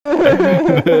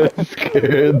That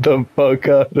scared the fuck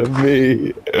out of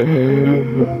me.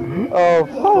 Oh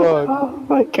fuck. Oh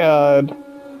my god.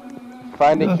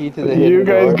 Find a key to the You hidden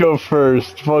guys door. go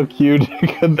first. Fuck you,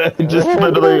 nigga. That just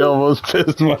literally almost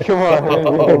pissed my Come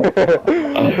on.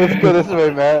 Let's go this way,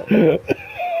 Matt.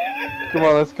 Come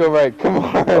on, let's go right. Come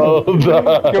on. Hold on.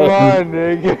 Come on,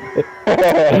 nigga.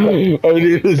 I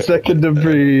need a second to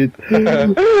breathe. Come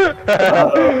on,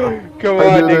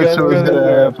 I knew nigga. that shit was Let's go gonna this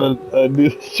way. happen. I knew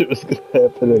that shit was gonna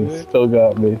happen and it still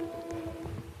got me.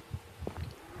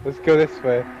 Let's go this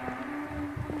way.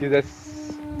 Dude, that's...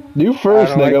 You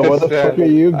first, I don't nigga. like Where the this fuck are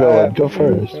you going? Go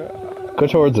first. Go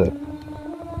towards it.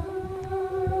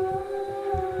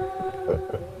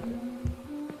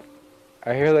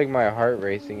 I hear like my heart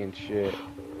racing and shit.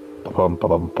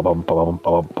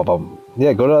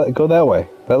 Yeah, go that way.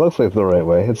 That looks like the right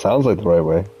way. It sounds like the right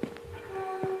way.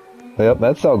 Yep,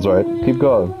 that sounds right. Keep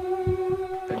going.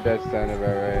 It does sound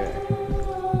about right.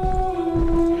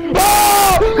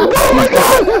 Oh my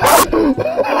god!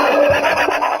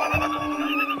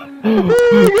 Oh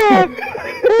my god!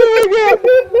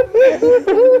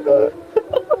 Oh my god!